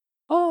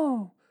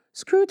oh,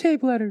 screw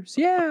tape letters.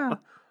 Yeah.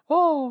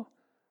 Oh,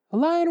 a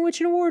lion, a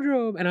witch, and a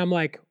wardrobe. And I'm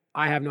like,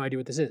 I have no idea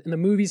what this is. And the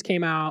movies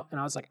came out, and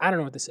I was like, I don't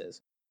know what this is.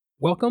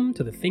 Welcome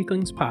to the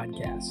Thinklings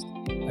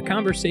Podcast, a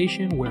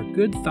conversation where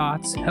good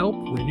thoughts help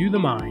renew the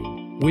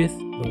mind with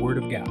the Word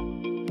of God.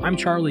 I'm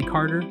Charlie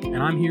Carter,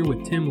 and I'm here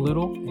with Tim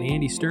Little and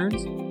Andy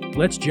Stearns.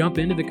 Let's jump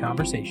into the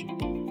conversation.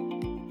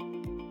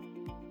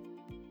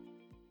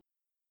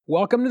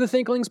 Welcome to the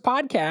Thinklings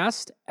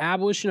Podcast,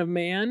 Abolition of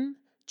Man,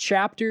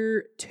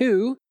 Chapter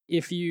 2.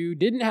 If you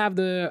didn't have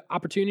the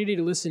opportunity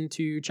to listen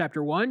to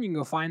Chapter 1, you can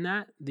go find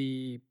that,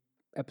 the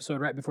episode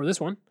right before this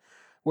one,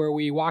 where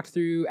we walked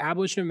through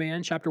Abolition of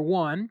Man, Chapter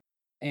 1.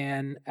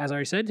 And as I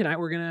already said, tonight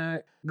we're going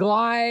to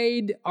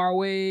glide our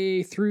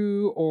way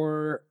through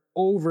or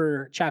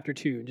over Chapter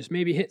 2, just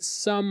maybe hit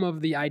some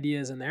of the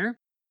ideas in there.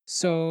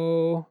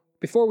 So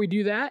before we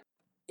do that,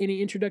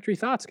 any introductory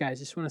thoughts, guys?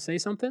 Just want to say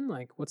something?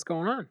 Like, what's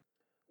going on?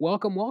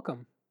 Welcome.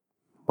 Welcome.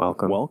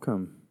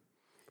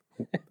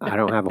 I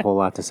don't have a whole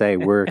lot to say.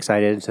 We're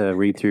excited to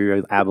read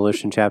through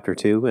Abolition Chapter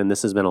 2, and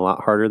this has been a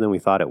lot harder than we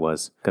thought it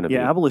was going to be.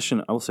 Yeah,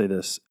 Abolition, I will say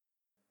this.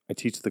 I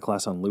teach the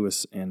class on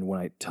Lewis, and when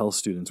I tell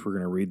students we're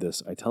going to read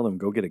this, I tell them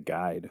go get a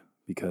guide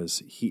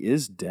because he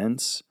is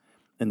dense,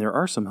 and there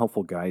are some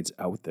helpful guides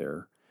out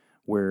there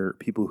where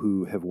people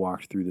who have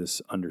walked through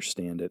this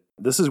understand it.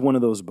 This is one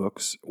of those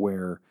books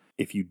where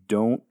if you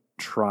don't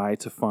try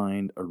to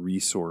find a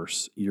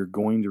resource, you're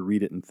going to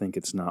read it and think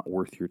it's not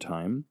worth your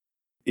time.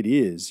 It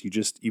is.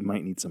 You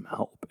might need some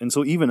help. And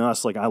so even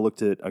us, like I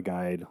looked at a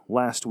guide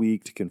last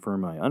week to confirm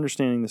my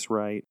understanding this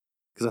right,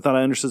 because I thought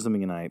I understood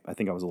something and I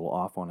think I was a little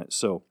off on it.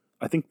 So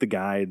I think the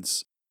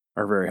guides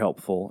are very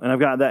helpful. And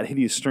I've got that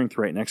Hideous Strength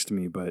right next to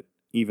me, but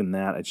even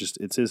that,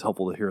 it is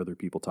helpful to hear other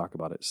people talk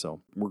about it.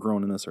 So we're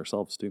growing in this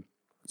ourselves too.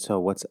 So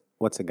what's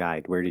a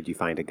guide? Where did you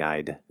find a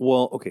guide?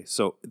 Well, okay,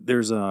 so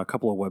there's a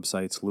couple of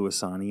websites,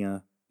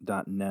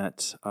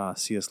 lewisania.net,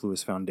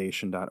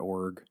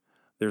 cslewisfoundation.org.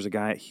 There's a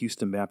guy at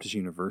Houston Baptist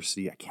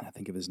University, I cannot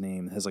think of his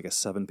name, it has like a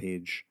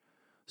 7-page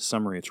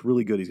summary. It's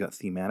really good. He's got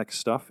thematic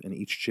stuff in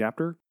each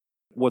chapter.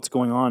 What's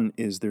going on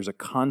is there's a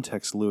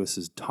context Lewis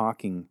is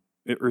talking,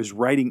 or is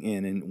writing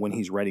in, and when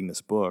he's writing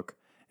this book,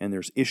 and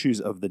there's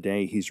issues of the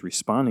day he's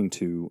responding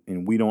to,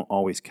 and we don't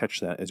always catch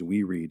that as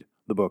we read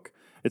the book.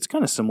 It's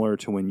kind of similar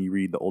to when you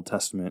read the Old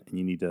Testament and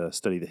you need to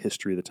study the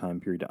history of the time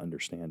period to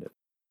understand it.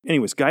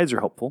 Anyways, guides are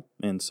helpful,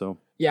 and so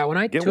yeah, when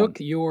I took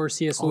your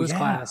C.S. Lewis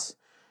class,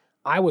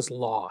 I was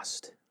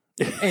lost.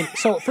 And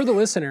so for the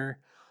listener,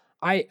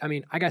 I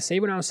got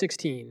saved when I was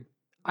 16.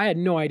 I had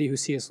no idea who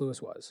C.S.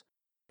 Lewis was.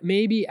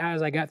 Maybe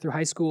as I got through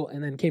high school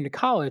and then came to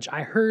college,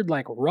 I heard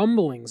like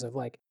rumblings of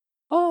like,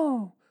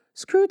 oh,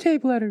 screw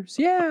tape letters.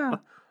 Yeah.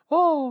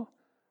 Oh,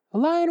 a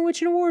lion, a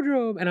witch, and a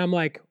wardrobe. And I'm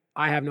like,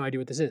 I have no idea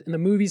what this is. And the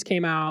movies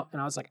came out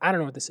and I was like, I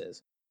don't know what this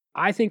is.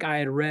 I think I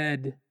had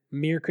read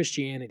Mere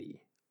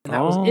Christianity. And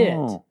that was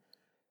it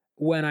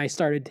when I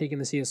started taking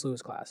the C.S.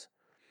 Lewis class.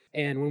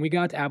 And when we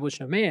got to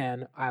Abolition of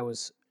Man, I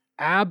was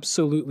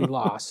absolutely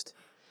lost.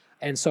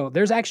 And so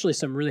there's actually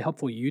some really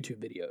helpful YouTube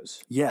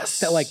videos. Yes.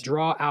 That like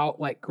draw out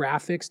like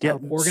graphics to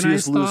help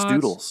organize C.S. Lewis thoughts.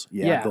 Doodles.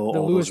 Yeah, the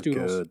Lewis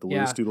Doodles. Good. The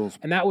Lewis Doodles.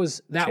 And that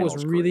was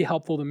really great.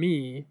 helpful to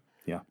me.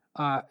 Yeah.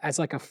 As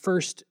like a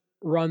first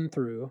run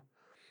through.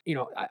 You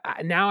know,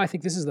 now I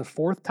think this is the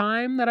 4th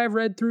time that I've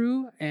read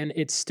through, and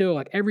it's still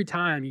like every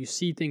time you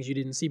see things you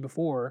didn't see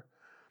before.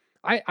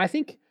 I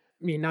think,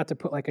 not to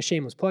put like a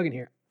shameless plug in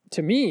here,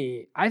 to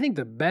me, I think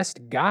the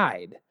best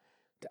guide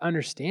to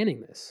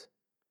understanding this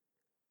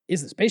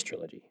is the Space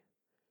Trilogy.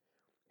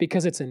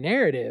 Because it's a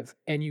narrative,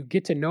 and you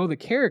get to know the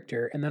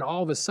character, and then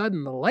all of a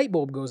sudden the light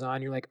bulb goes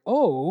on, you're like,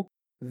 oh,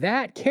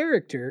 that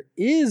character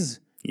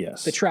is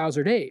the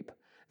trousered ape.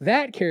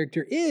 That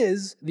character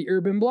is the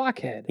urban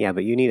blockhead. Yeah,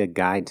 but you need a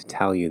guide to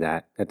tell you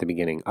that at the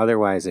beginning.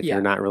 Otherwise, if you're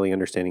not really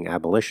understanding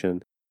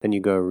abolition, then you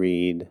go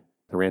read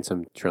the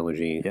Ransom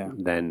Trilogy. Yeah.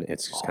 Then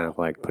it's just kind of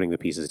like putting the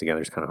pieces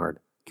together is kind of hard.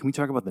 Can we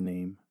talk about the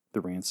name,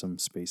 the Ransom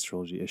Space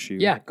Trilogy issue?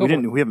 Yeah, we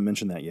haven't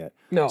mentioned that yet.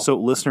 No. So,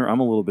 listener, I'm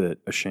a little bit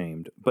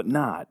ashamed, but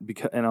not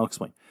because, and I'll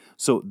explain.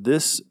 So,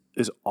 this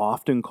is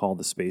often called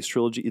the Space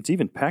Trilogy. It's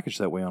even packaged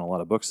that way on a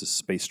lot of books, the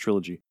Space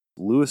Trilogy.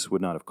 Lewis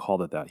would not have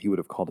called it that. He would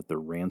have called it the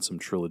Ransom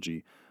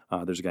Trilogy.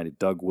 There's a guy named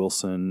Doug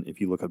Wilson.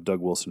 If you look up Doug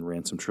Wilson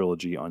Ransom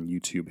Trilogy on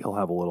YouTube, he'll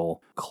have a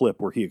little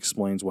clip where he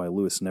explains why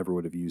Lewis never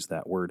would have used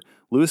that word.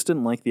 Lewis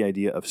didn't like the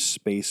idea of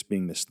space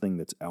being this thing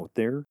that's out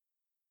there.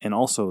 And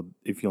also,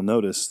 if you'll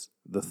notice,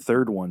 the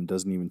third one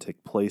doesn't even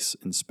take place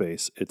in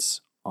space. It's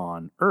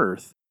on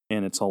Earth,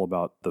 and it's all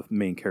about the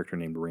main character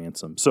named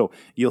Ransom. So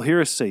you'll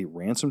hear us say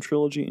Ransom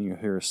Trilogy, and you'll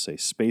hear us say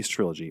Space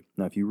Trilogy.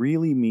 Now, if you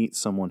really meet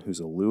someone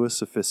who's a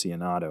Lewis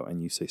aficionado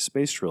and you say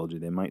Space Trilogy,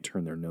 they might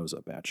turn their nose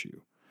up at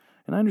you.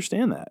 And I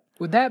understand that.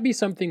 Would that be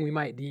something we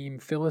might deem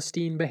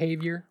Philistine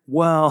behavior?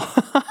 Well,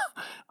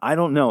 I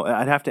don't know.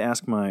 I'd have to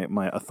ask my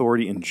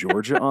authority in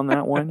Georgia on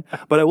that one.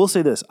 But I will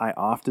say this. I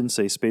often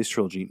say Space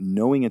Trilogy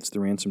knowing it's the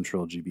Ransom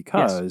Trilogy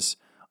because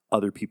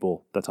other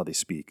people, that's how they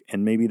speak.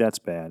 And maybe that's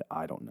bad.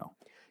 I don't know.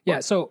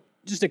 Yeah, so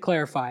just to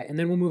clarify, and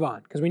then we'll move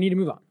on because we need to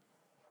move on.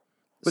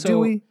 But do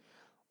we?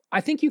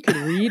 I think you could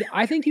read.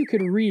 I think you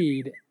could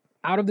read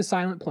Out of the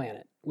Silent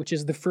Planet, which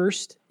is the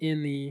first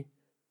in the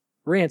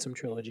Ransom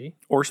trilogy,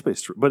 or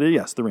but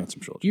yes, the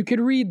Ransom trilogy. You could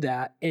read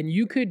that, and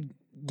you could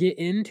get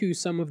into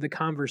some of the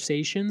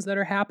conversations that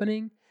are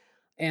happening.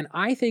 And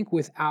I think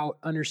without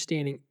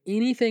understanding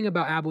anything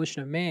about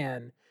Abolition of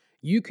Man,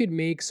 you could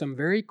make some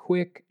very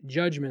quick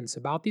judgments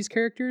about these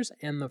characters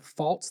and the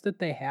faults that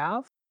they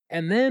have.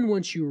 And then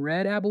once you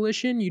read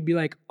Abolition, you'd be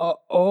like,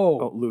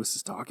 oh, Lewis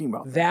is talking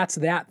about that. That's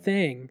that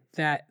thing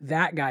that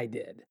guy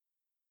did.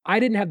 I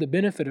didn't have the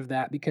benefit of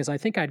that because I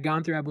think I'd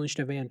gone through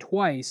Abolition of Man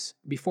twice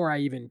before I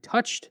even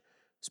touched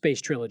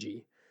Space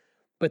Trilogy.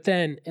 But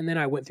then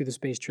I went through the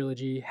Space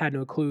Trilogy, had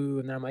no clue,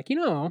 and then I'm like,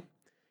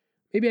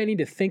 maybe I need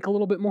to think a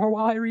little bit more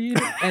while I read.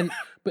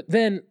 But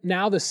then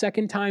now the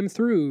second time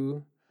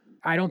through,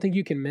 I don't think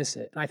you can miss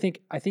it. I think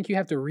you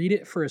have to read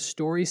it for a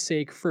story's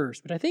sake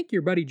first. But I think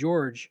your buddy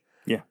George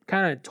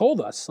kind of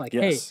told us,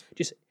 hey,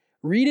 just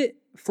read it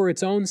for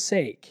its own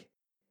sake.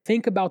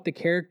 Think about the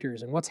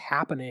characters and what's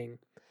happening.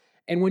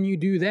 And when you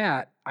do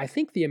that, I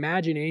think the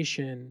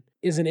imagination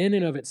is an in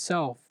and of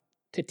itself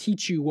to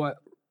teach you what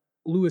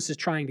Lewis is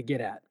trying to get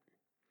at,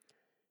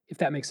 if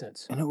that makes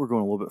sense. I know we're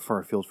going a little bit far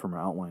afield from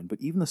our outline, but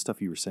even the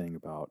stuff you were saying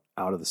about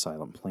Out of the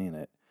Silent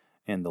Planet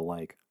and the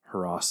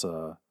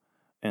Harassa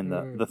and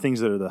the things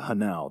that are the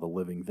Hanau, the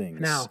living things.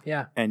 Hanau,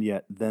 yeah. And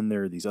yet then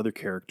there are these other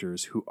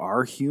characters who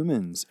are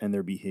humans and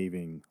they're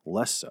behaving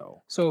less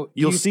so. So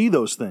you'll see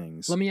those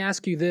things. Let me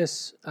ask you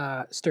this,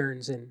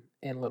 Stearns and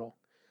Little.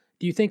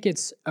 Do you think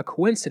it's a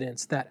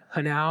coincidence that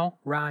Hanau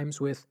rhymes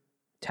with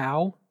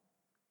Tau?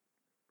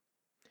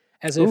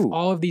 As if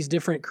all of these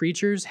different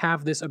creatures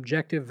have this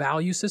objective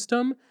value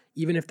system,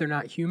 even if they're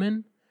not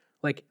human?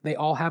 Like they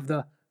all have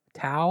the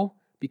Tau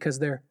because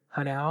they're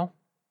Hanau?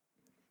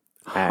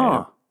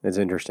 Huh. It's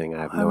interesting.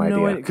 I have no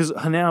idea. Because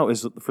Hanau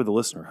is, for the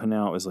listener,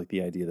 Hanau is like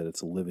the idea that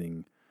it's a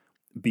living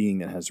being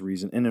that has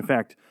reason. And in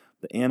fact,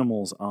 the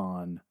animals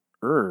on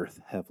Earth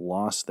have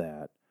lost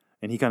that.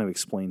 And he kind of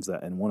explains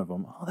that in one of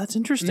them. Oh, that's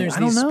interesting. And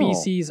there's these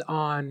species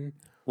on...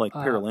 Like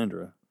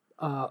Paralandra.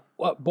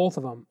 Both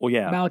of them. Well,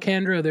 yeah.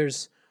 Malacandra,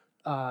 there's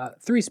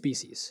 3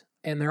 species,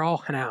 and they're all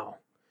Hanau.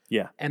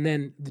 Yeah. And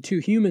then the 2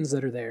 humans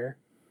that are there,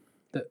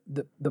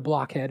 the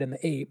blockhead and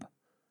the ape,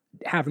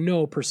 have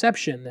no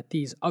perception that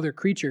these other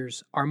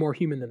creatures are more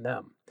human than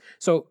them.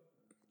 So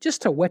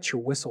just to wet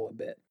your whistle a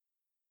bit.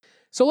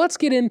 So let's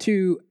get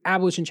into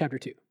Abolition Chapter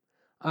 2.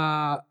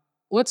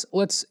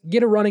 Let's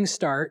get a running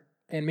start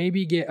and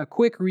maybe get a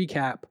quick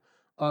recap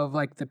of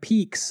the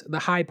peaks, the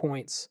high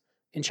points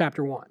in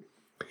Chapter 1.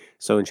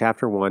 So in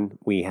Chapter 1,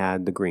 we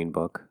had the Green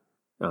Book.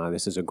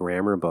 This is a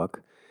grammar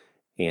book,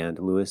 and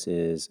Lewis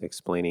is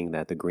explaining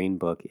that the Green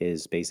Book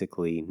is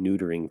basically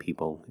neutering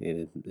people.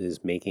 It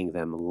is making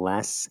them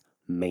less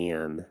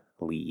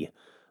manly,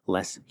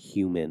 less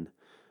human,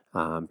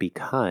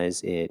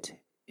 because it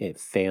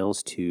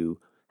fails to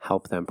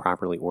help them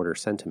properly order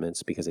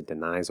sentiments because it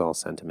denies all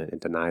sentiment,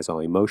 it denies all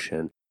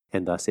emotion,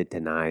 and thus it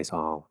denies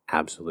all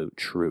absolute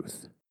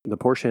truth. The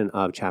portion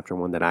of Chapter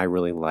 1 that I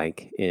really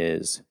like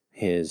is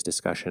his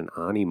discussion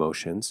on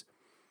emotions.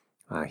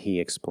 He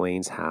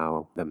explains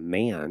how the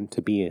man,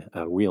 to be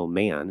a real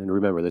man, and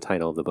remember the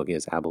title of the book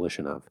is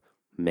Abolition of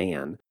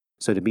Man.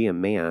 So to be a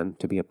man,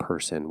 to be a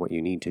person, what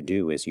you need to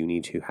do is you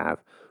need to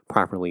have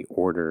properly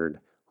ordered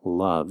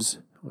loves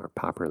or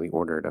properly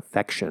ordered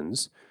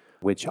affections,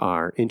 which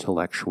are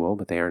intellectual,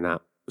 but they are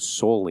not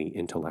solely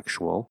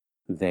intellectual.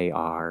 They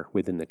are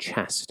within the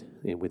chest,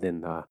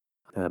 within the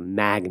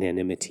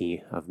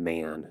magnanimity of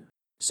man.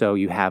 So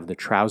you have the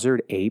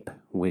trousered ape,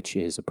 which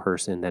is a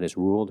person that is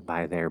ruled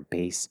by their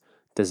base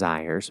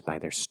desires, by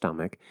their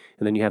stomach.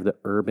 And then you have the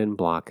urban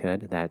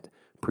blockhead that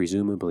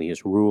presumably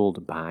is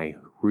ruled by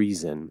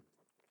reason.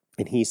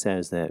 And he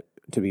says that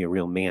to be a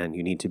real man,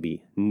 you need to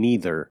be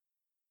neither.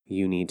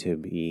 You need to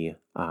be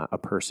a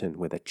person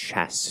with a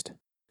chest.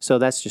 So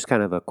that's just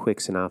kind of a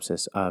quick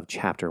synopsis of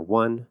Chapter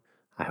 1.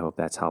 I hope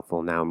that's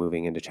helpful now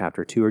moving into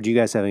Chapter 2. Or do you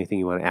guys have anything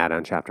you want to add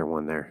on Chapter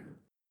 1 there?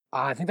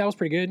 I think that was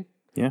pretty good.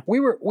 Yeah. We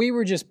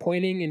were just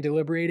pointing and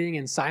deliberating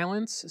in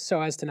silence so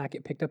as to not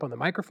get picked up on the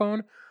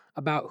microphone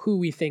about who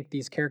we think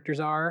these characters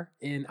are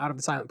in Out of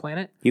the Silent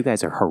Planet. You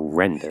guys are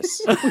horrendous.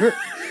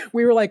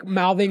 we were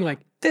mouthing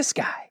this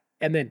guy.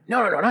 And then,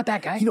 no, not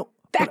that guy.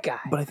 That guy.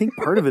 But I think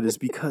part of it is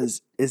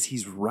because as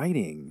he's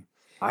writing,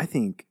 I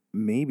think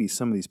maybe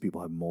some of these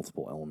people have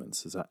multiple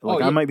elements.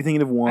 I might be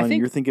thinking of one,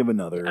 you're thinking of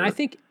another. And I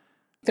think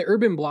the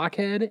urban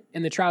blockhead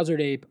and the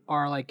trousered ape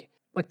are like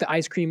the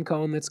ice cream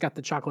cone that's got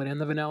the chocolate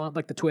and the vanilla,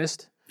 like the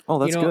twist. Oh,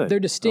 that's good. They're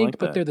distinct,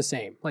 but they're the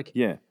same.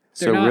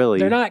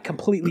 They're not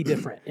completely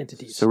different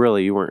entities. So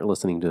really, you weren't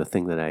listening to the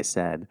thing that I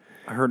said.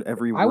 I heard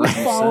every word. I was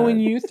following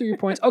you through your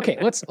points. Okay,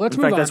 let's move on.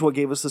 In fact, that's what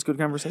gave us this good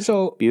conversation.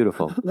 So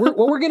beautiful. What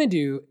we're going to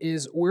do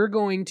is we're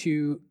going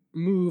to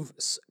move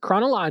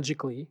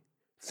chronologically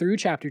through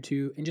Chapter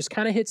 2 and just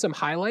kind of hit some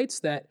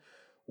highlights that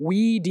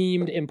we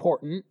deemed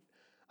important.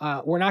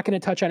 We're not going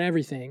to touch on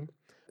everything.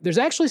 There's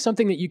actually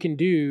something that you can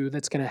do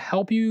that's going to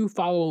help you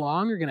follow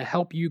along or going to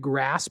help you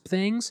grasp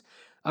things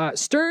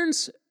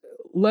Stearns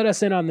let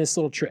us in on this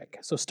little trick.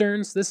 So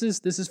Stearns, this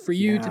is for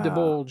you to Yeah.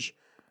 divulge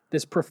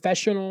this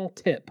professional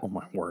tip. Oh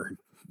my word.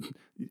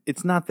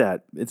 It's not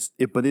that.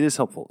 But it is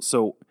helpful.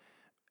 So,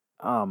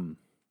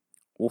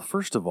 well,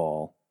 first of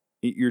all,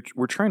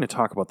 we're trying to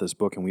talk about this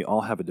book, and we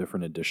all have a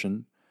different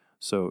edition.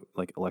 So,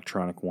 like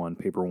electronic one,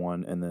 paper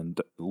one, and then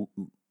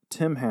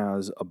Tim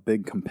has a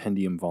big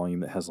compendium volume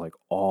that has like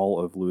all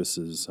of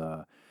Lewis's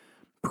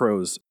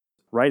prose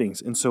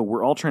writings, and so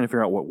we're all trying to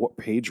figure out what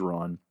page we're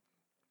on.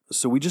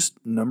 So we just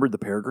numbered the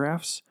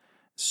paragraphs.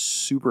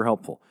 Super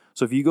helpful.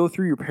 So if you go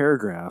through your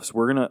paragraphs,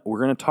 we're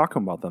gonna talk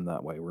about them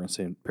that way. We're gonna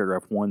say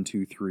paragraph 1,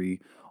 2, 3,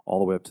 all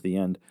the way up to the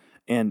end.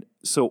 And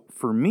so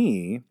for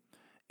me,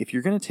 if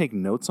you're gonna take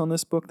notes on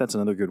this book, that's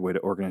another good way to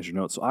organize your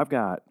notes. So I've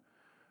got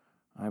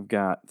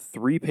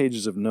 3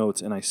 pages of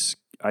notes, and I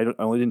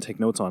only didn't take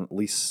notes on at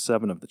least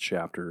 7 of the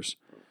chapters.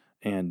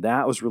 And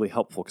that was really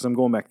helpful because I'm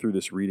going back through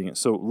this, reading it.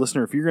 So,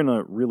 listener, if you're going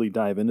to really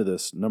dive into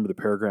this, number the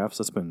paragraphs,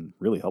 that's been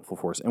really helpful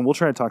for us. And we'll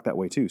try to talk that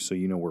way too, so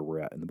you know where we're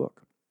at in the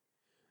book.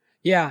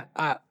 Yeah,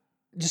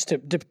 just to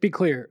be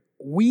clear,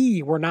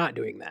 we were not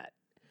doing that.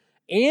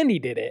 Andy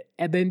did it,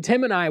 and then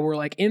Tim and I were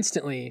like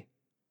instantly,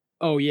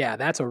 oh yeah,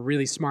 that's a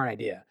really smart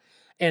idea.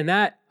 And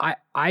that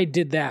I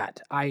did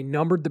that. I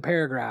numbered the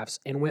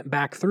paragraphs and went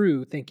back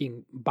through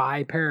thinking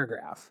by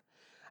paragraph.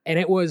 And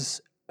it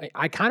was,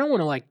 I kind of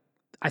want to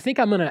I think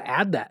I'm going to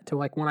add that to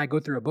when I go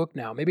through a book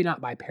now, maybe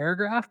not by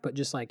paragraph, but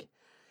just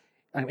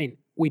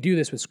we do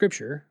this with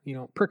scripture,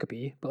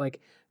 pericope, but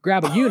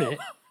grab a unit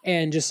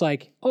and just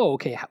oh,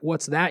 okay,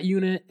 what's that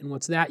unit and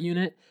what's that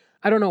unit?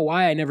 I don't know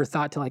why I never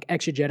thought to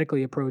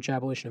exegetically approach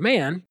Abolition of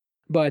Man,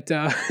 but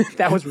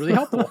that was really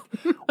helpful.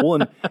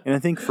 Well, and I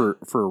think for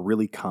a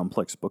really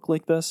complex book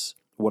like this,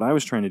 what I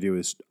was trying to do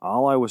is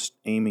all I was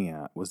aiming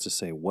at was to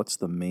say, what's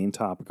the main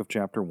topic of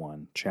chapter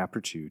 1, chapter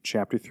 2,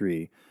 chapter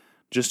 3,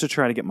 just to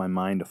try to get my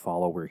mind to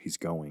follow where he's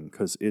going,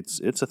 because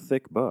it's a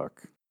thick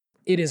book.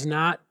 It is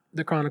not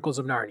the Chronicles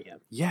of Narnia.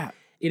 Yeah.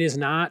 It is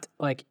not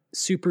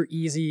super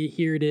easy.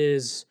 Here it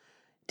is.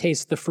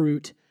 Taste the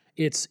fruit.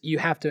 You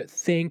have to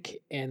think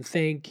and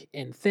think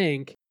and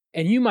think,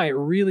 and you might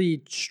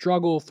really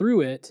struggle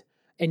through it,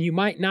 and you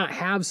might not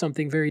have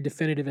something very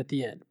definitive at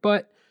the end.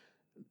 But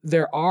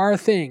there are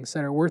things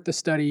that are worth the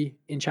study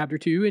in chapter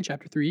 2 and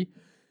chapter 3.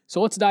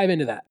 So let's dive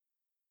into that.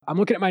 I'm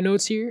looking at my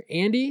notes here.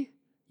 Andy,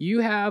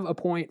 you have a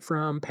point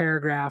from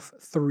paragraph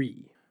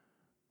 3.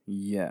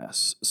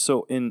 Yes.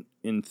 So in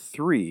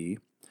 3,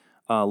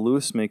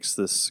 Lewis makes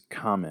this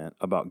comment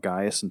about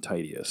Gaius and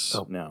Titius.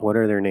 Oh, now, what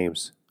are their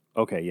names?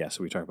 Okay, yeah,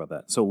 so we talked about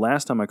that. So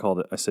last time I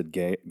said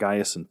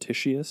Gaius and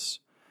Titius,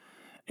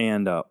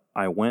 and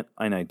I went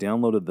and I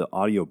downloaded the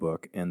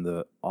audiobook, and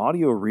the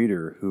audio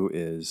reader, who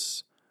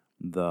is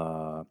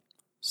the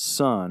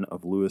son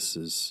of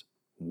Lewis's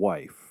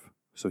wife,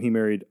 so he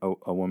married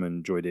a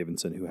woman, Joy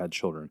Davidson, who had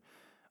children.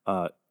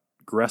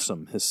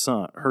 Gresham,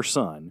 her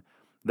son,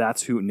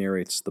 that's who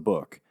narrates the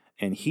book.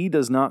 And he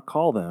does not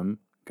call them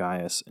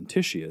Gaius and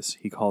Titius.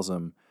 He calls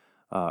them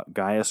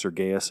Gaius or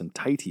Gaius and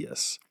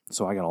Titius.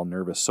 So I got all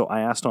nervous. So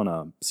I asked on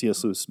a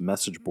C.S. Lewis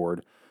message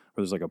board,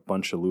 where there's a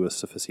bunch of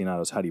Lewis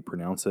aficionados, how do you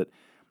pronounce it?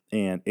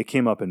 And it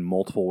came up in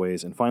multiple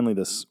ways. And finally,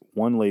 this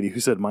one lady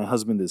who said, my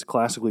husband is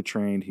classically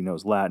trained, he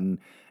knows Latin,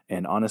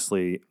 and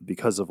honestly,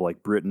 because of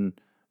Britain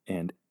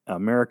and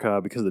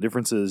America, because of the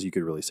differences, you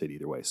could really say it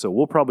either way. So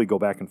we'll probably go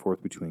back and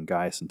forth between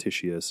Gaius and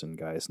Titius and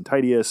Gaius and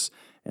Titius,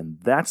 and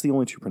that's the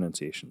only 2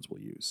 pronunciations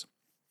we'll use.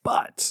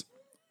 But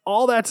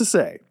all that to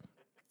say,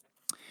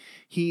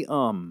 he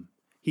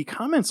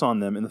comments on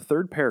them in the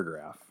 3rd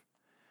paragraph,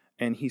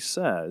 and he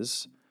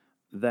says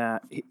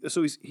that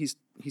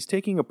he's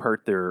taking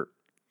apart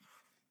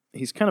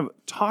he's kind of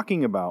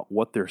talking about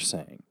what they're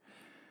saying.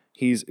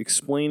 He's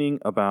explaining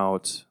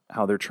about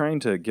how they're trying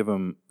to give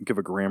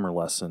a grammar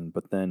lesson,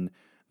 but then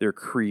they're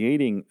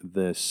creating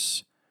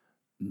this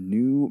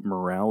new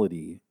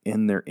morality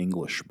in their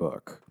English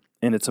book.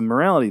 And it's a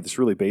morality that's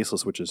really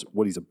baseless, which is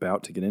what he's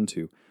about to get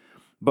into.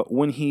 But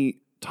when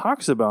he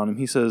talks about him,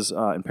 he says,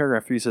 in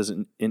paragraph 3, he says,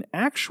 in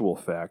actual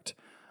fact,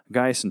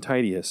 Gaius and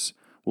Titius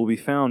will be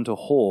found to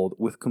hold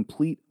with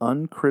complete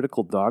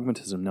uncritical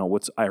dogmatism. Now,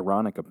 what's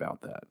ironic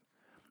about that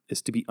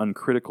is to be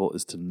uncritical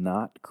is to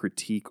not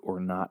critique or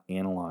not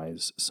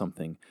analyze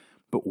something.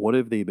 But what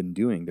have they been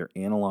doing? They're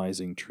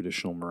analyzing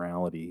traditional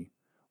morality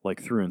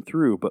through and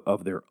through, but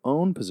of their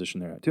own position,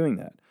 they're not doing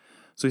that.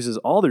 So he says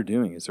all they're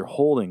doing is they're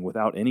holding,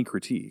 without any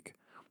critique,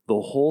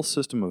 the whole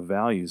system of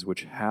values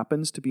which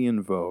happens to be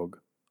in vogue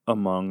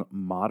among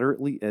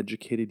moderately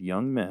educated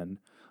young men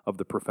of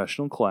the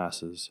professional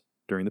classes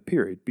during the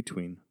period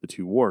between the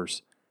 2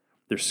 wars.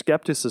 Their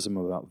skepticism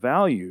about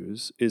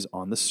values is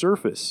on the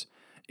surface.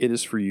 It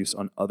is for use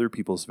on other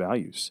people's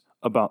values.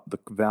 About the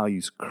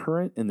values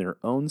current in their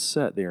own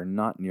set, they are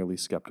not nearly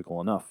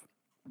skeptical enough.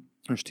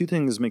 There's 2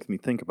 things that make me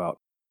think about.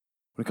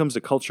 When it comes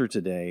to culture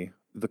today,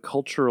 the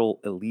cultural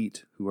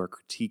elite who are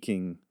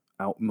critiquing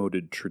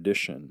outmoded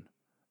tradition,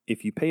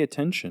 if you pay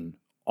attention,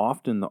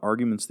 often the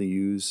arguments they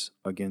use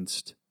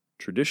against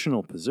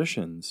traditional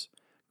positions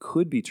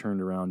could be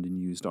turned around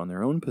and used on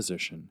their own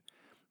position.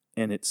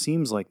 And it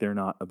seems like they're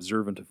not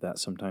observant of that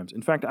sometimes.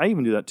 In fact, I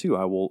even do that too.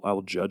 I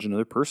will judge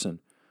another person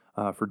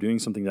for doing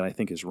something that I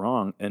think is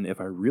wrong. And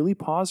if I really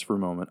pause for a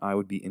moment, I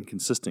would be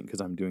inconsistent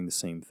because I'm doing the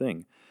same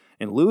thing.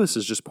 And Lewis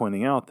is just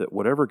pointing out that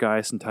whatever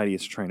Gaius and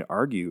Titius are trying to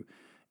argue,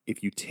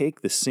 if you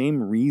take the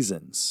same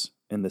reasons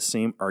and the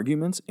same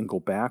arguments and go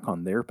back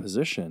on their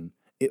position,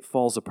 it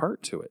falls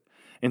apart to it.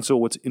 And so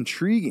what's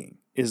intriguing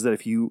is that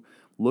if you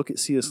look at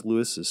C.S.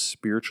 Lewis's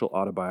spiritual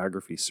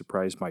autobiography,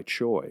 Surprised by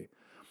Joy,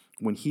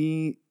 when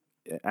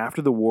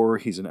after the war,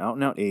 he's an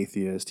out-and-out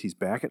atheist, he's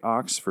back at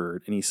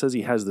Oxford, and he says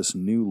he has this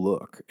new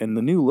look. And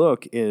the new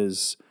look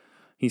is,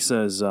 he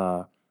says,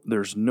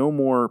 there's no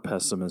more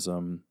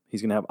pessimism.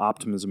 He's going to have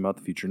optimism about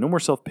the future. No more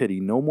self-pity.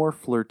 No more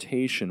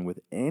flirtation with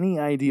any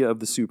idea of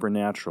the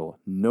supernatural.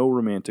 No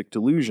romantic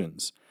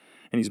delusions.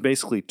 And he's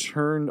basically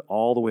turned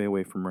all the way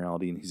away from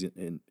morality, and he's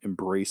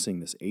embracing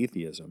this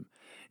atheism.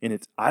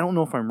 And I don't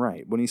know if I'm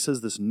right. When he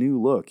says this new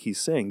look,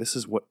 he's saying this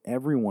is what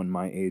everyone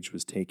my age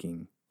was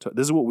taking.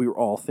 This is what we were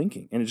all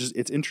thinking. And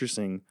it's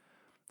interesting.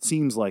 It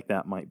seems like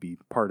that might be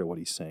part of what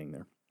he's saying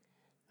there.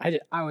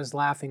 I was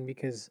laughing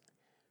because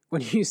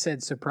when you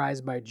said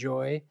surprised by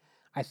joy,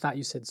 I thought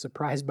you said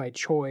surprised by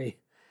Choi.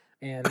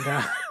 And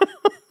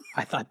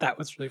I thought that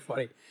was really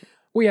funny.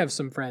 We have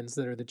some friends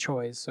that are the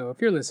Chois. So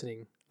if you're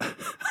listening,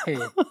 hey.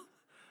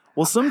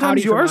 Well,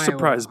 sometimes you are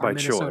surprised by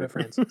Choi. Minnesota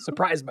friends.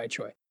 Surprised by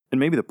Choi. And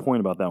maybe the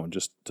point about that one,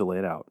 just to lay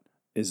it out,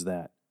 is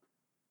that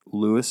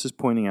Lewis is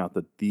pointing out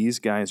that these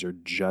guys are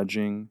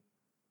judging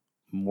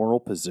moral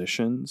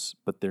positions,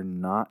 but they're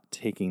not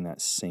taking that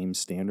same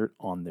standard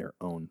on their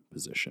own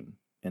position.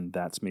 And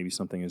that's maybe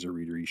something as a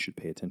reader you should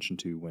pay attention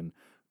to when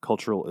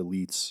cultural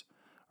elites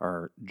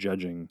are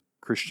judging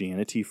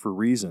Christianity for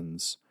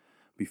reasons.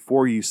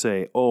 Before you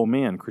say, oh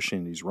man,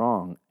 Christianity's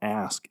wrong,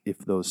 ask if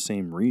those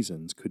same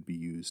reasons could be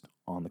used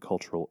on the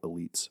cultural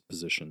elites'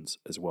 positions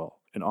as well.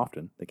 And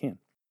often they can.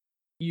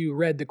 You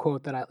read the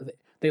quote that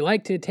they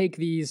like to take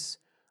these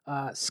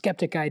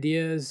skeptic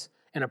ideas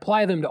and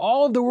apply them to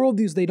all of the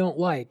worldviews they don't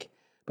like,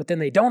 but then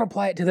they don't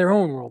apply it to their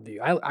own worldview.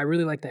 I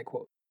really like that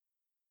quote.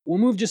 We'll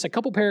move just a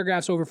couple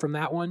paragraphs over from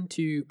that one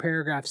to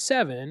paragraph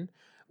 7,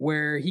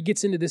 where he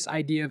gets into this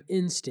idea of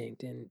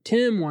instinct. And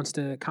Tim wants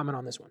to comment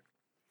on this one.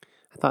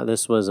 I thought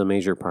this was a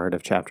major part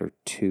of chapter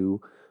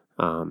 2.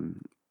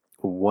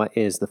 What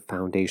is the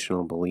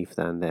foundational belief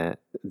then that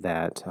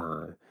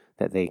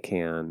they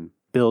can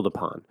build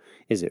upon?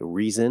 Is it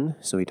reason?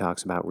 So he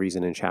talks about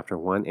reason in chapter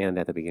 1 and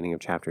at the beginning of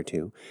chapter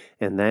 2.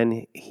 And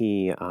then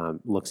he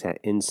looks at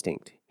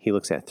instinct. He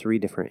looks at 3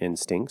 different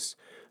instincts.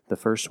 The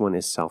first one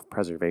is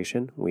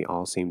self-preservation. We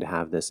all seem to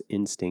have this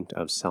instinct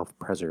of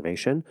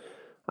self-preservation.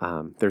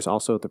 There's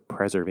also the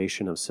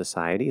preservation of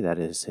society. That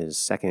is his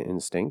second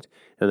instinct.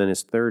 And then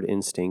his third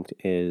instinct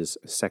is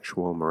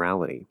sexual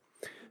morality.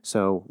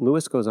 So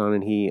Lewis goes on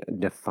and he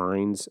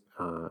defines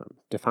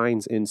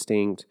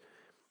instinct,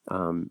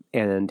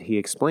 and he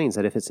explains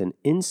that if it's an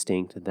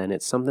instinct, then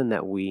it's something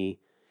that we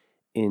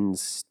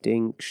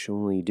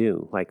instinctually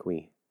do, like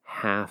we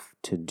have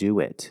to do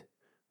it.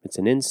 It's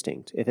an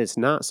instinct. If it's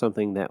not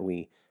something that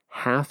we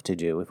have to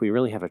do, if we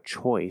really have a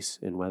choice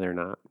in whether or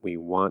not we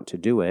want to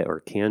do it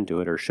or can do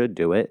it or should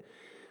do it,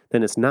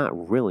 then it's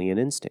not really an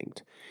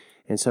instinct.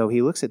 And so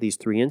he looks at these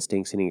 3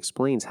 instincts and he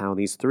explains how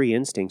these 3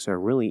 instincts are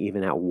really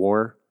even at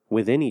war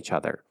within each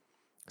other.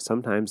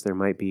 Sometimes there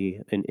might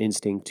be an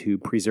instinct to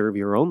preserve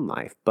your own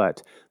life,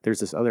 but there's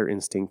this other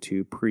instinct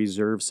to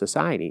preserve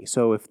society.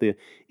 So if the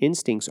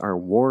instincts are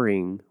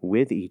warring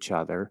with each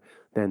other,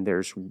 then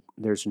there's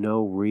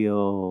no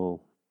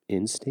real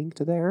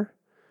instinct there.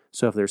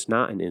 So if there's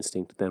not an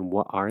instinct, then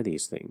what are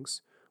these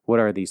things? What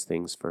are these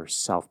things for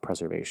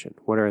self-preservation?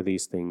 What are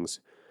these things?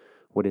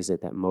 What is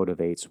it that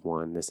motivates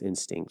one? This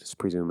instinct is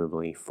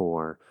presumably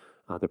for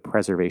the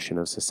preservation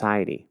of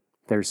society.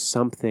 There's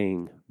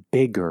something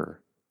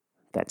bigger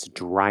that's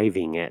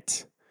driving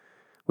it,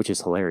 which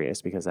is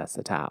hilarious because that's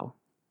the Tao.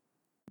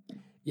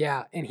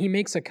 Yeah, and he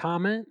makes a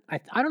comment. I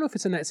don't know if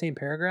it's in that same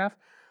paragraph,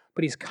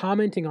 but he's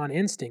commenting on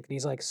instinct. And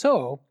he's like,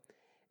 so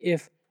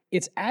if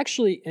it's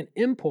actually an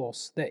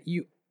impulse that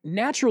you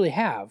naturally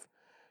have,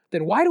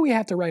 then why do we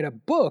have to write a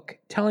book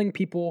telling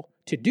people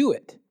to do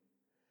it?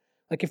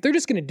 Like, if they're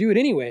just going to do it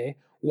anyway,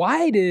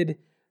 why did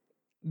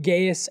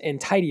Gaius and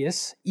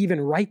Titius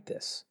even write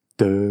this?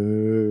 They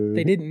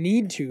didn't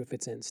need to if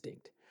it's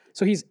instinct.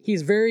 So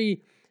he's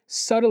very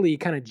subtly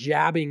kind of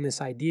jabbing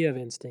this idea of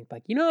instinct,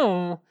 like,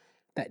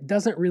 that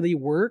doesn't really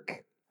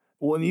work.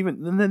 Well, and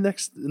even in the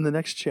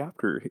next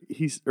chapter,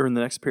 in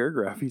the next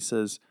paragraph, he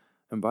says,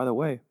 and by the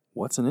way,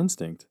 what's an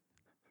instinct?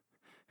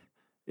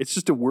 It's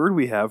just a word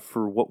we have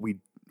for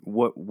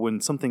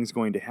when something's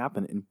going to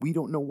happen and we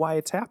don't know why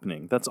it's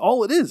happening. That's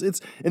all it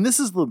is. And this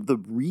is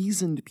the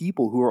reasoned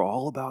people who are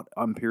all about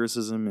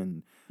empiricism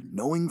and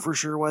knowing for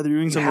sure why they're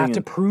doing something. You have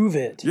to prove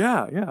it.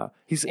 Yeah.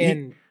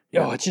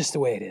 Oh, it's just the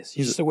way it is.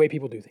 It's just the way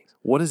people do things.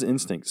 What is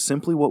instinct?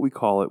 Simply what we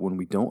call it when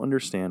we don't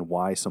understand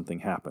why something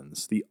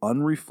happens. The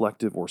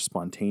unreflective or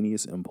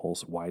spontaneous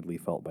impulse widely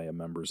felt by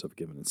members of a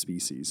given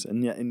species.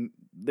 And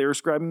they're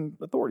ascribing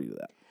authority to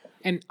that.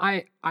 And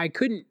I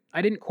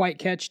didn't quite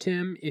catch,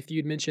 Tim, if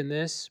you'd mentioned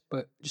this,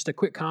 but just a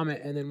quick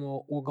comment and then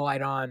we'll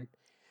glide on.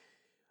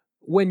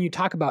 When you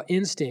talk about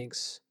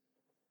instincts,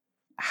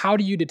 how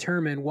do you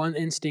determine one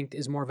instinct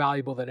is more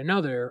valuable than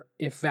another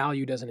if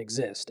value doesn't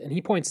exist? And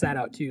he points that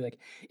out too. Like,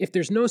 if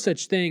there's no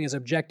such thing as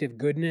objective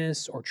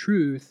goodness or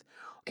truth,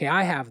 okay,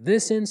 I have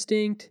this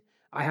instinct,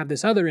 I have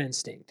this other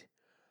instinct.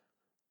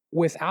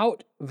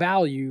 Without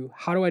value,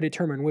 how do I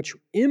determine which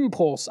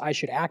impulse I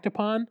should act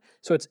upon?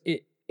 So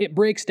it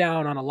breaks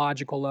down on a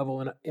logical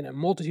level in a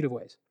multitude of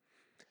ways.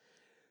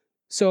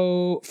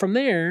 So from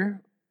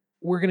there,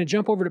 we're going to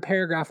jump over to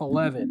paragraph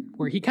 11,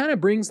 where he kind of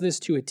brings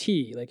this to a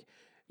T. Like,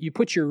 you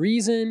put your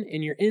reason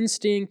and your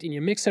instinct and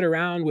you mix it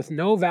around with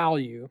no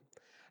value.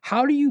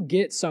 How do you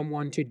get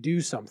someone to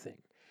do something?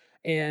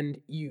 And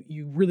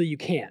you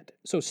can't.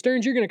 So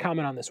Stearns, you're going to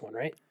comment on this one,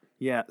 right?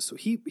 Yeah. So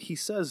he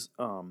says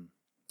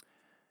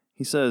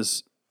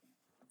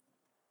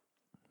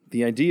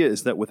the idea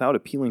is that without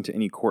appealing to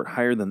any court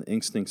higher than the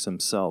instincts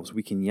themselves,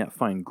 we can yet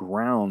find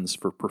grounds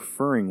for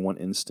preferring one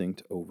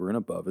instinct over and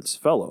above its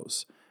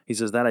fellows. He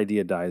says that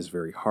idea dies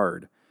very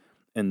hard.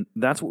 And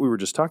that's what we were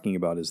just talking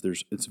about, is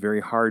it's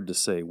very hard to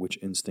say which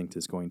instinct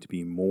is going to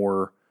be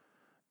more,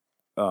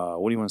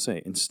 what do you want to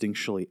say,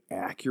 instinctually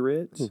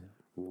accurate?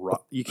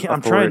 You can't.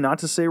 I'm trying not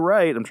to say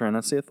right. I'm trying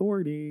not to say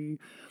authority.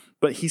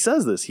 But he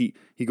says this. He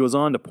goes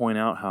on to point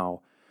out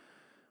how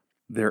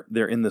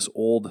they're in this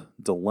old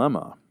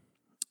dilemma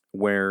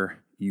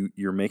where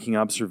you're making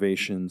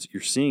observations,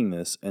 you're seeing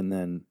this, and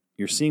then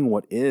you're seeing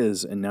what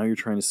is, and now you're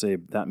trying to say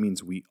that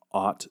means we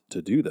ought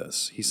to do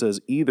this. He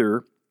says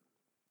either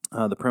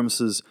the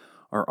premises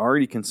are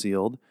already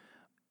concealed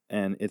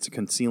and it's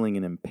concealing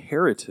an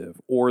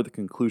imperative, or the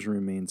conclusion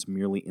remains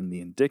merely in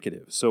the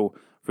indicative. So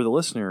for the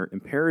listener,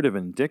 imperative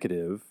and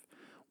indicative,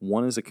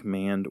 one is a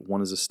command,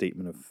 one is a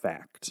statement of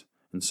fact.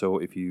 And so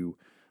if you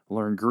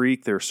learn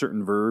Greek, there are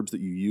certain verbs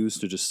that you use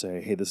to just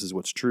say, hey, this is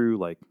what's true,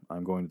 like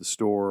I'm going to the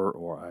store,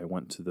 or I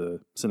went to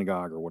the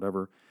synagogue, or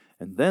whatever.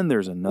 And then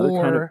there's another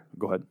kind of...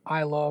 Go ahead.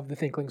 I love the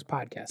Thinklings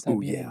podcast. That'd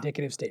be an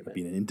indicative statement.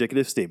 That'd be an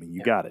indicative statement.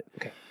 You got it.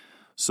 Okay.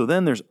 So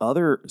then there's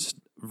other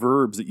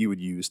verbs that you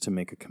would use to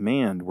make a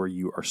command where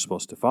you are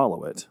supposed to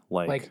follow it.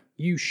 Like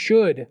you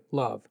should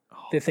love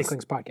the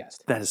Thinklings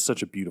podcast. That is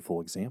such a beautiful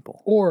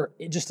example. Or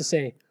just to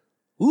say,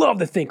 love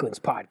the Thinklings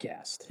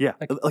podcast. Yeah.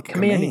 Like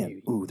commanding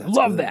command. you. Ooh, that's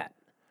love good. That.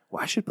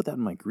 Well, I should put that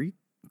in my Greek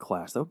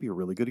class. That would be a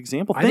really good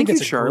example. I think you,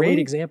 it's a Charlie. great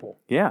example.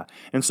 Yeah.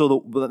 And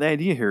so the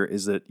idea here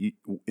is that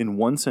in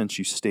one sense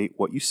you state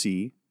what you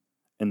see,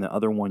 and the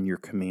other one you're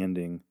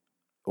commanding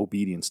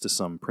obedience to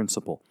some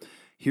principle.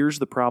 Here's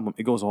the problem.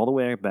 It goes all the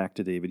way back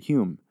to David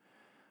Hume.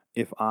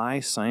 If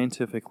I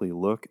scientifically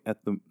look at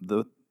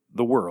the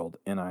world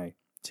and I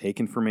take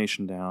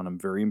information down, I'm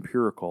very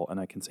empirical, and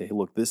I can say, hey,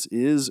 look, this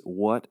is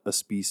what a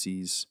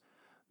species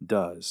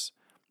does.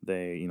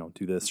 They,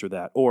 do this or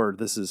that, or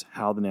this is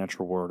how the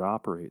natural world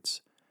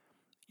operates.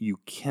 You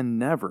can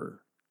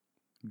never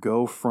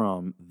go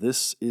from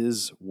this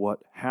is what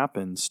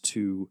happens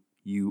to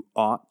you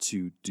ought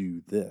to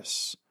do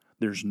this.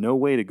 There's no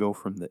way to go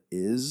from the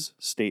is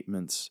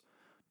statements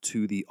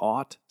to the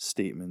ought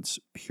statements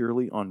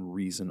purely on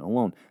reason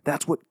alone.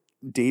 That's what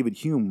David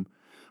Hume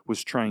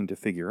was trying to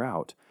figure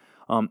out.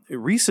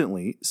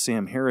 Recently,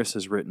 Sam Harris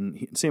has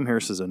written, Sam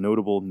Harris is a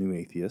notable new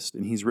atheist,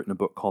 and he's written a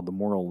book called The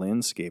Moral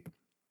Landscape.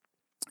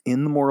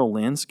 In The Moral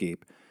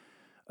Landscape,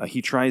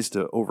 he tries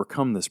to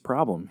overcome this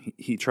problem.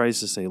 He tries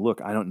to say,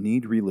 look, I don't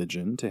need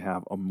religion to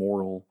have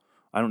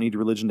I don't need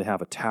religion to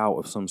have a Tao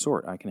of some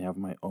sort. I can have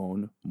my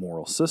own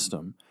moral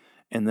system.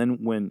 And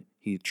then when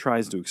he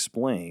tries to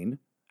explain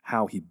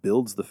how he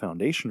builds the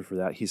foundation for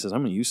that, he says,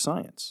 I'm going to use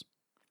science.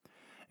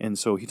 And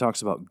so he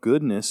talks about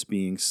goodness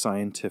being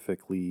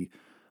scientifically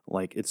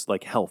it's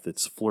like health,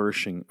 it's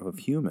flourishing of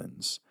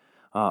humans.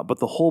 But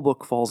the whole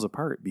book falls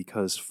apart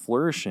because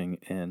flourishing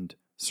and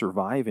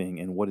surviving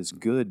and what is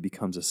good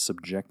becomes a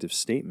subjective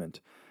statement.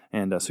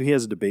 And so he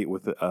has a debate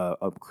with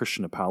a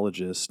Christian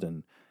apologist,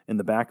 and in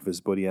the back of his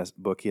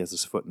book, he has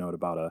this footnote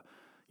about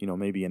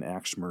maybe an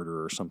axe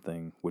murderer or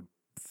something would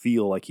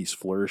feel like he's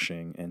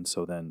flourishing, and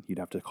so then you'd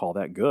have to call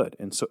that good.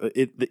 And so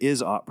the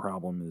is-ought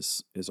problem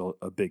is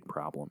a big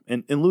problem.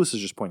 And Lewis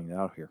is just pointing that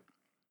out here.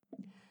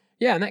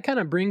 Yeah, and that kind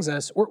of brings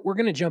us, we're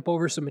going to jump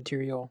over some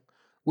material.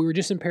 We were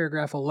just in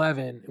paragraph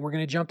 11, and we're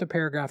going to jump to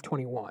paragraph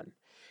 21.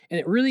 And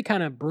it really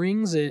kind of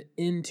brings it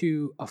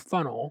into a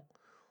funnel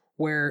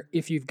where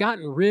if you've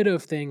gotten rid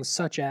of things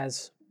such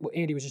as what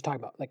Andy was just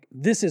talking about, like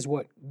this is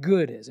what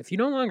good is. If you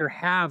no longer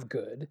have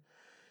good,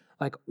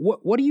 like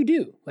what do you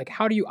do? Like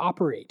how do you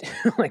operate?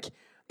 Like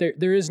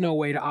there is no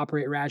way to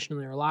operate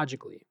rationally or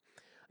logically.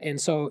 And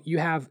so you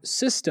have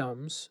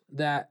systems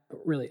a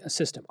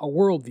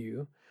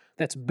worldview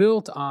that's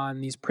built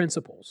on these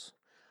principles.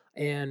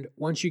 And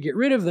once you get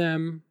rid of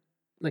them,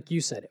 like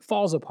you said, it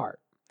falls apart.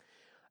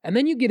 And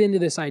then you get into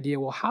this idea,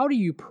 well, how do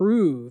you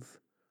prove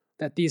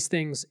that these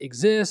things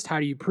exist? How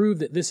do you prove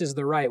that this is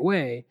the right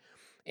way?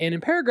 And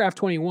in paragraph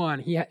 21,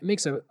 he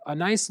makes a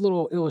nice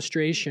little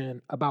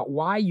illustration about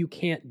why you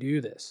can't do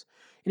this.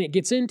 And it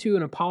gets into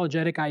an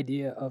apologetic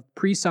idea of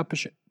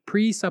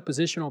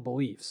presuppositional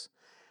beliefs.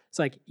 It's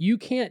like you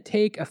can't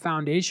take a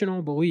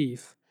foundational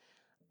belief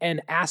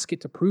and ask it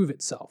to prove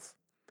itself.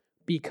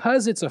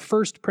 Because it's a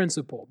first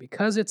principle,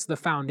 because it's the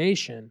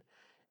foundation,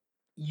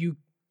 you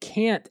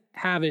can't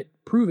have it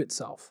prove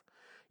itself.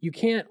 You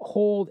can't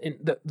hold,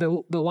 and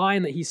the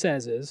line that he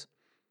says is,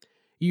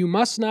 you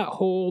must not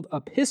hold a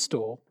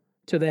pistol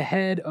to the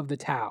head of the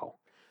Tao.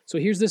 So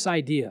here's this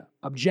idea,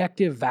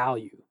 objective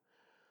value.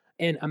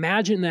 And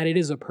imagine that it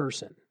is a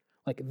person.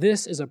 Like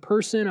this is a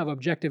person of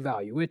objective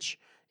value, which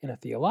in a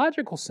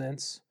theological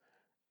sense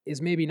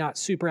is maybe not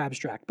super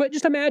abstract. But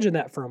just imagine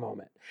that for a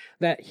moment,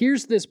 that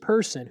here's this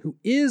person who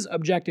is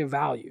objective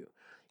value.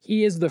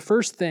 He is the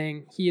first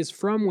thing. He is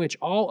from which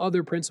all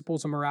other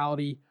principles of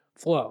morality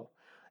flow.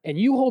 And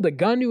you hold a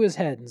gun to his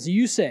head and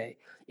you say,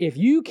 if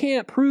you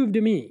can't prove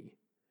to me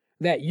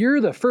that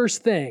you're the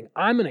first thing,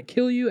 I'm going to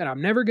kill you and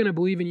I'm never going to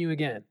believe in you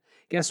again.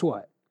 Guess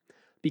what?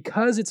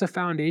 Because it's a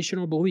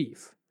foundational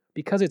belief,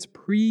 because it's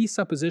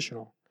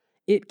presuppositional,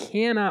 it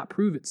cannot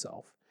prove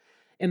itself.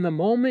 And the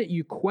moment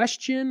you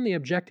question the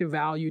objective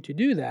value to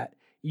do that,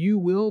 you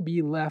will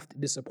be left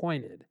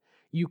disappointed.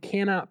 You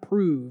cannot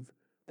prove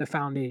the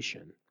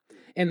foundation.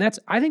 And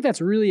I think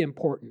that's really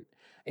important,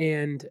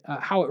 and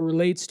how it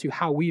relates to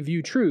how we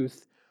view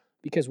truth,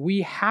 because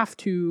we have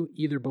to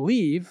either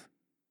believe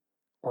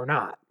or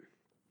not.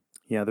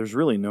 Yeah, there's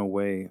really no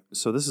way.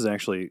 So this is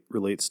actually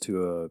relates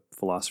to a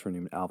philosopher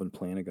named Alvin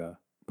Plantinga.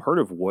 Part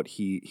of what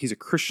he's a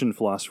Christian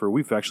philosopher.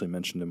 We've actually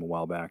mentioned him a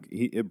while back.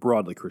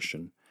 Broadly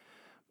Christian.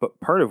 But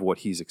part of what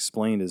he's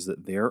explained is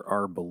that there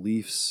are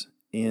beliefs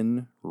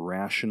in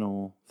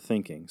rational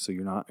thinking. So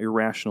you're not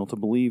irrational to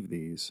believe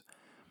these,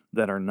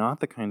 that are not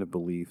the kind of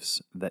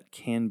beliefs that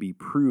can be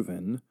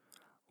proven,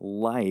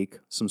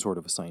 like some sort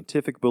of a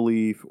scientific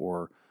belief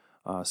or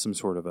some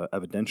sort of an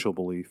evidential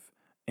belief.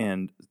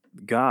 And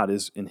God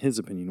is, in his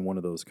opinion, one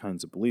of those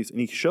kinds of beliefs. And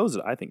he shows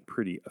it, I think,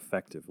 pretty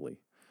effectively.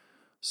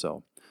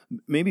 So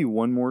maybe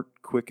one more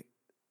quick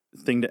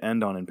thing to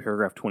end on in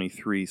paragraph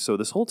 23. So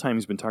this whole time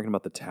he's been talking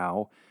about the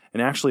Tao.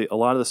 And actually, a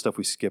lot of the stuff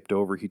we skipped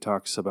over, he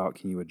talks about,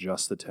 can you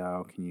adjust the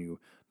Tao? Can you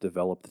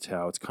develop the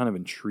Tao? It's kind of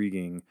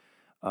intriguing.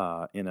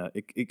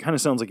 It kind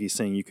of sounds like he's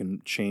saying you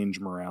can change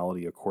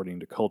morality according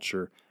to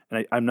culture.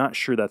 And I'm not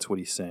sure that's what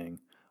he's saying.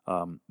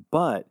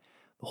 But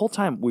the whole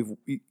time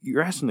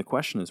you're asking the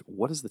question is,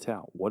 what is the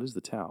Tao? What is the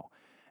Tao?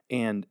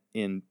 And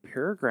in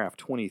paragraph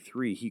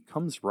 23, he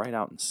comes right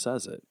out and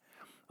says it.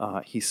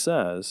 He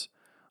says,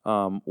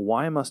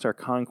 why must our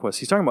conquest...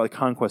 He's talking about the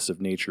conquest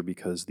of nature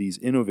because these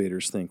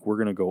innovators think we're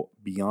going to go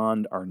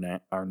beyond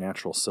our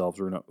natural selves.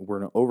 We're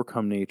going to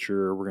overcome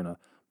nature. We're going to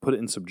put it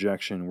in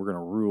subjection. We're going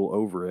to rule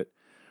over it.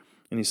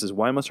 And he says,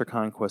 why must our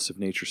conquest of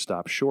nature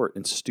stop short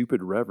in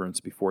stupid reverence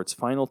before its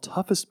final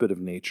toughest bit of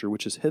nature,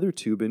 which has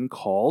hitherto been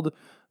called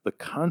the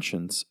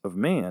conscience of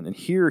man? And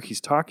here he's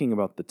talking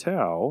about the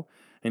Tao,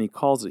 and he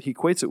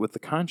equates it with the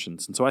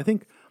conscience. And so I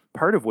think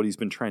part of what he's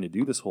been trying to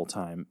do this whole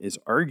time is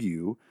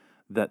argue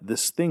that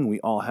this thing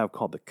we all have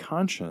called the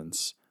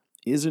conscience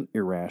isn't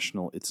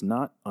irrational, it's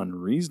not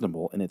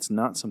unreasonable, and it's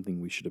not something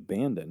we should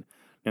abandon.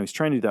 Now, he's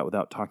trying to do that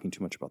without talking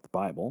too much about the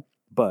Bible,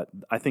 but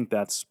I think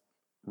that's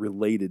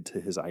related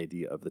to his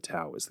idea of the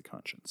Tao as the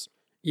conscience.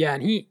 Yeah,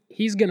 and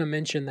he's going to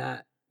mention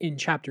that in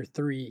chapter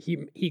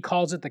 3. He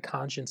calls it the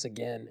conscience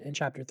again in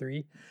chapter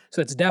 3.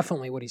 So it's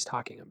definitely what he's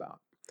talking about.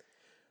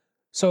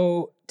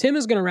 So Tim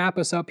is going to wrap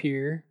us up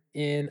here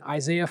in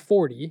Isaiah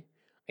 40.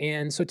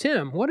 And so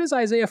Tim, what does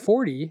Isaiah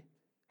 40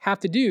 have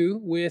to do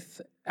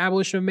with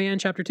Abolition of Man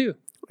chapter 2?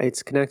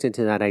 It's connected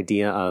to that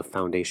idea of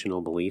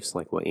foundational beliefs,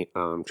 like what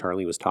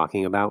Charlie was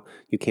talking about.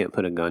 You can't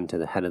put a gun to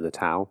the head of the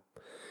Tao.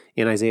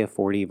 In Isaiah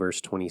 40,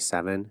 verse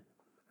 27,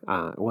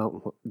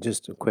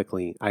 just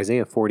quickly,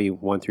 Isaiah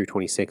 41 through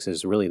 26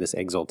 is really this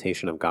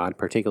exaltation of God,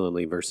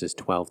 particularly verses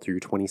 12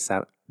 through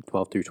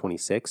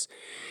 26.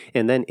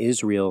 And then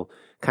Israel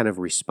kind of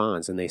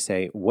responds, and they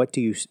say, why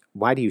do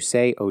you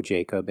say, O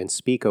Jacob, and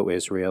speak, O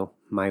Israel,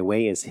 my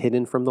way is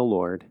hidden from the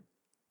Lord,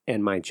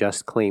 and my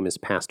just claim is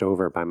passed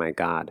over by my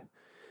God.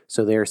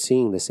 So they're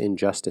seeing this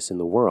injustice in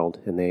the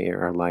world, and they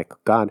are like,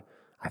 God,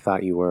 I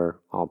thought you were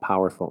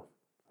all-powerful.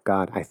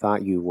 God, I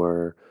thought you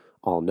were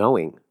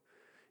all-knowing.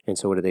 And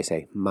so what do they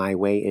say? My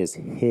way is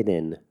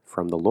hidden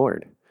from the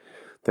Lord.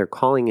 They're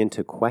calling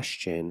into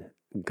question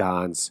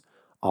God's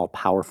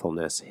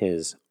all-powerfulness,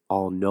 his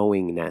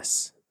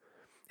all-knowingness.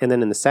 And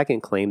then in the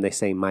second claim, they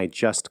say, my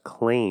just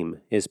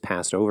claim is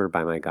passed over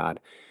by my God.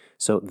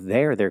 So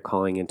they're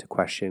calling into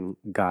question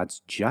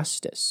God's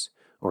justice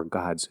or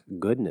God's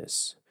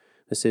goodness.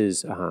 This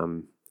is,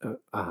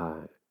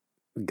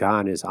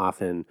 God is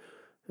often...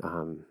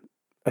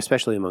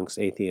 especially amongst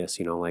atheists,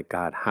 like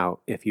God,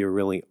 if you're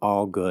really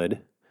all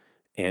good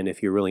and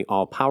if you're really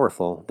all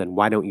powerful, then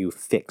why don't you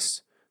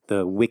fix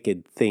the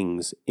wicked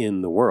things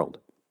in the world?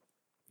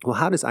 Well,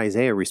 how does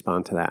Isaiah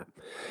respond to that?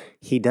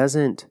 He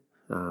doesn't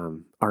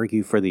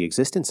argue for the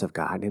existence of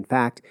God. In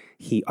fact,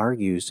 he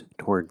argues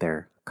toward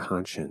their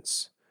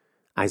conscience.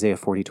 Isaiah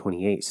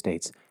 40:28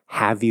 states,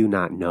 "Have you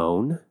not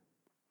known?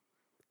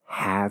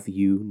 Have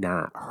you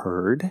not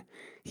heard?"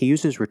 He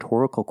uses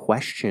rhetorical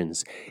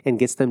questions and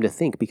gets them to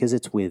think because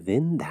it's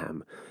within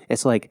them.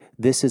 It's like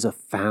this is a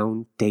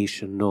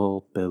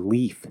foundational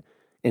belief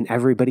and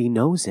everybody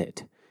knows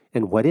it.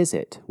 And what is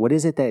it? What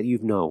is it that you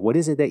know? What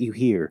is it that you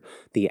hear?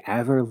 The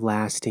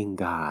everlasting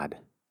God,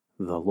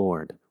 the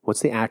Lord.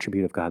 What's the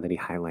attribute of God that he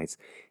highlights?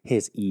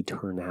 His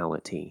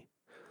eternality.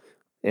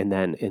 And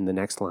then in the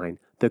next line,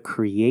 the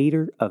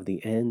creator of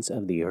the ends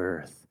of the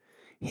earth.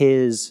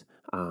 His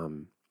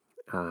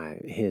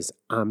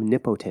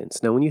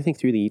omnipotence. Now, when you think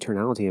through the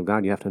eternality of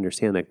God, you have to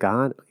understand that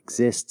God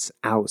exists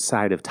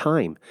outside of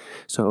time.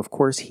 So, of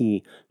course,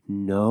 he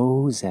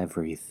knows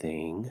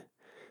everything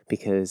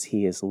because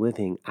he is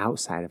living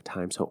outside of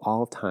time. So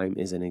all time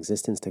is in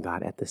existence to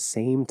God at the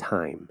same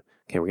time.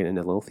 Okay, we're getting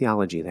into a little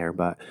theology there,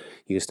 but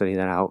you can study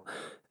that out.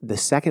 The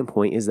second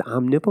point is the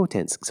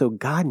omnipotence. So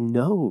God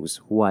knows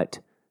what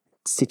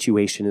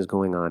situation is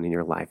going on in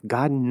your life.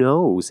 God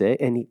knows it,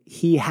 and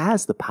he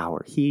has the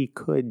power. He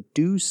could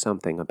do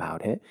something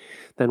about it.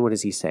 Then what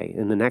does he say?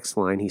 In the next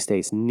line, he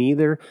states,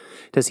 neither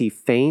does he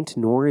faint,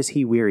 nor is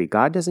he weary.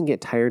 God doesn't get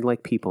tired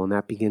like people, and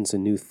that begins a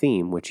new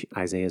theme, which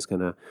Isaiah is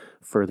going to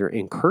further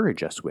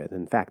encourage us with.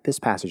 In fact, this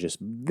passage is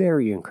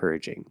very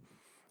encouraging.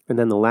 And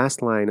then the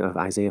last line of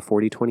Isaiah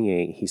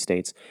 40:28, he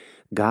states,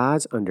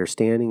 God's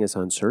understanding is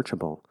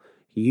unsearchable.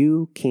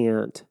 You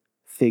can't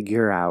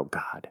figure out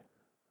God.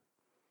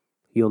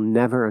 You'll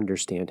never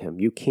understand him.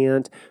 You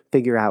can't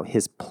figure out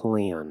his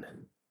plan.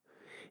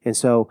 And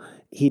so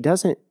he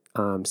doesn't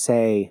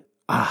say,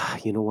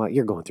 you know what,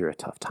 you're going through a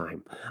tough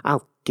time.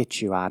 I'll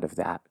get you out of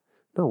that.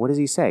 No, what does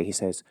he say? He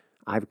says,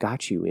 I've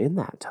got you in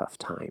that tough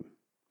time,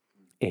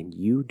 and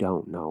you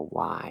don't know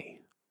why.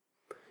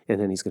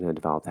 And then he's going to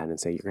develop that and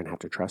say, you're going to have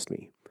to trust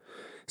me.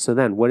 So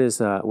then what is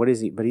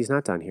he? But he's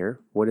not done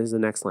here. What is the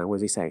next line? What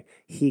does he say?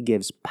 He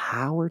gives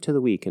power to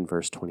the weak in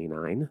verse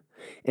 29.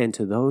 And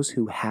to those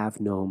who have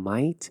no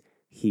might,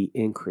 he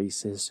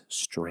increases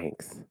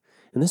strength.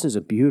 And this is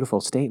a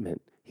beautiful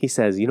statement. He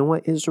says, you know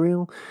what,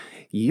 Israel?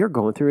 You're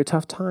going through a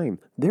tough time.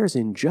 There's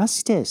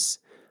injustice.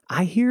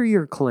 I hear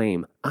your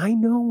claim. I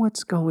know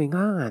what's going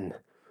on.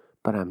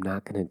 But I'm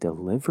not going to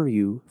deliver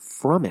you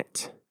from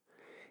it.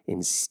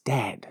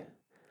 Instead,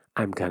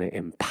 I'm going to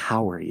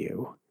empower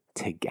you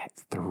to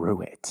get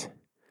through it.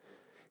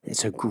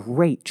 It's a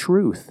great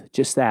truth,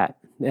 just that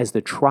as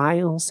the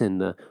trials and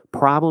the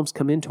problems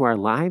come into our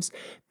lives,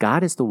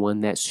 God is the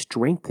one that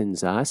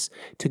strengthens us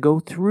to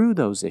go through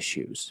those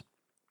issues.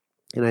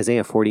 In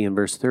Isaiah 40 and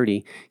verse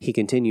 30, he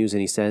continues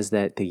and he says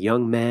that the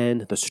young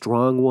men, the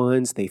strong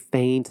ones, they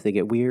faint, they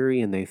get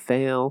weary, and they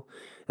fail.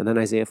 And then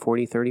Isaiah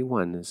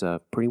 40:31 is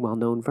a pretty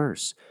well-known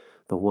verse.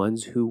 The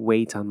ones who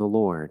wait on the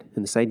Lord.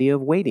 And this idea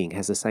of waiting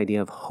has this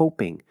idea of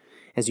hoping.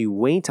 As you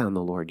wait on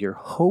the Lord, you're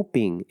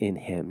hoping in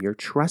him. You're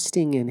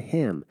trusting in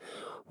him.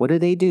 What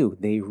do?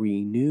 They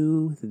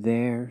renew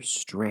their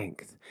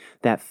strength.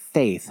 That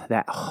faith,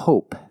 that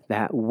hope,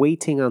 that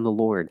waiting on the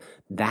Lord,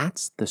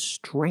 that's the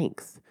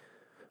strength.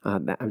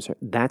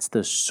 That's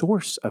the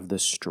source of the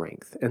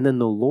strength. And then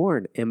the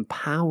Lord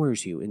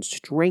empowers you and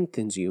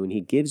strengthens you, and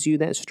he gives you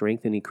that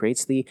strength, and he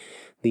creates the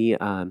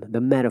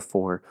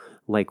metaphor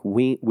like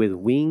with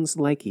wings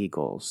like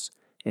eagles.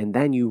 And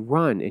then you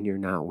run and you're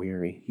not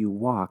weary. You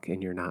walk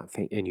and you're not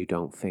faint, and you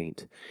don't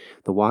faint.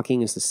 The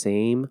walking is the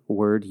same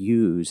word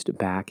used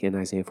back in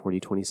Isaiah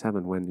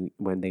 40:27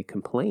 when they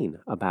complain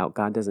about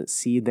God doesn't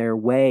see their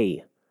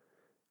way.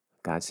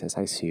 God says,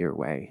 I see your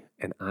way,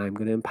 and I'm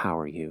going to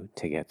empower you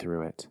to get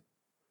through it.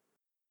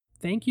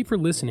 Thank you for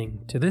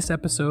listening to this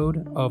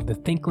episode of the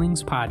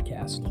Thinklings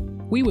Podcast.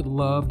 We would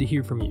love to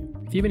hear from you.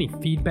 If you have any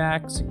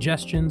feedback,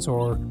 suggestions,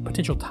 or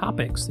potential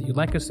topics that you'd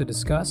like us to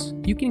discuss,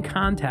 you can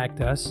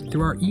contact us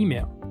through our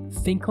email,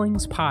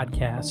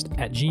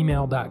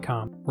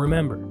 thinklingspodcast@gmail.com.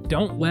 Remember,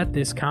 don't let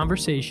this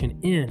conversation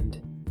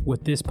end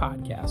with this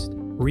podcast.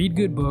 Read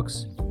good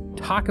books,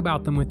 talk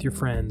about them with your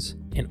friends,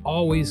 and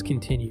always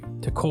continue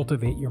to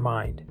cultivate your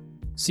mind.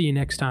 See you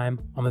next time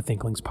on the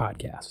Thinklings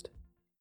Podcast.